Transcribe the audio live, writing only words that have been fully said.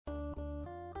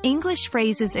English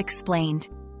phrases explained.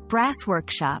 Brass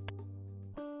workshop.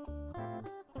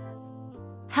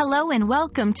 Hello and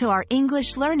welcome to our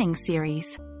English learning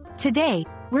series. Today,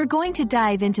 we're going to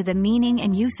dive into the meaning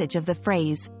and usage of the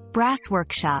phrase, brass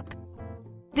workshop.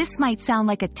 This might sound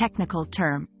like a technical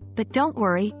term, but don't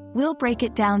worry, we'll break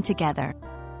it down together.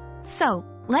 So,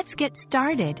 let's get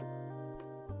started.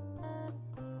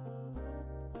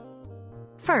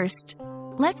 First,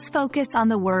 let's focus on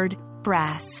the word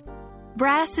brass.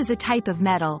 Brass is a type of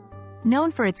metal,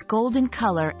 known for its golden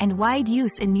color and wide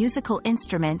use in musical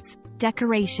instruments,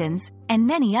 decorations, and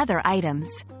many other items.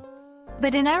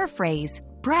 But in our phrase,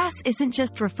 brass isn't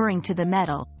just referring to the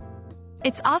metal.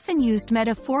 It's often used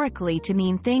metaphorically to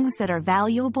mean things that are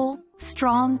valuable,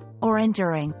 strong, or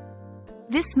enduring.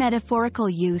 This metaphorical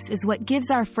use is what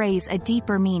gives our phrase a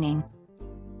deeper meaning.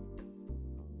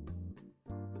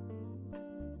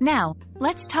 Now,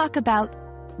 let's talk about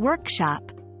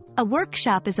workshop. A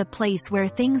workshop is a place where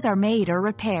things are made or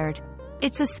repaired.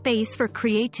 It's a space for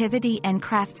creativity and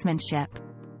craftsmanship.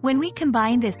 When we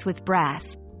combine this with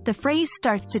brass, the phrase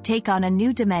starts to take on a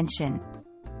new dimension.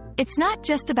 It's not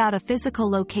just about a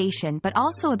physical location but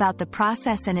also about the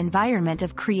process and environment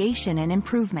of creation and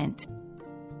improvement.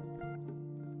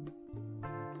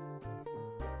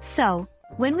 So,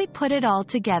 when we put it all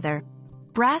together,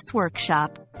 brass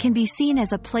workshop can be seen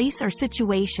as a place or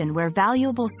situation where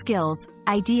valuable skills,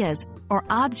 ideas, or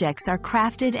objects are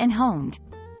crafted and honed.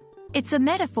 It's a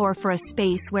metaphor for a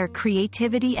space where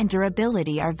creativity and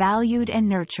durability are valued and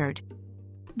nurtured.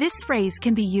 This phrase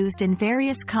can be used in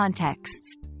various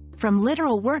contexts, from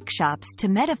literal workshops to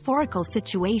metaphorical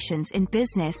situations in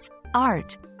business,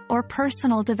 art, or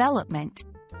personal development.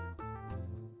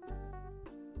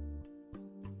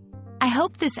 I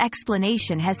hope this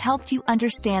explanation has helped you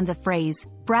understand the phrase,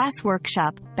 brass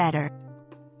workshop, better.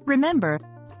 Remember,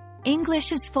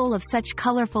 English is full of such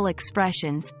colorful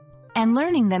expressions, and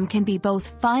learning them can be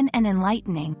both fun and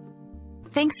enlightening.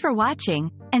 Thanks for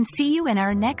watching, and see you in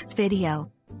our next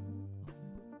video.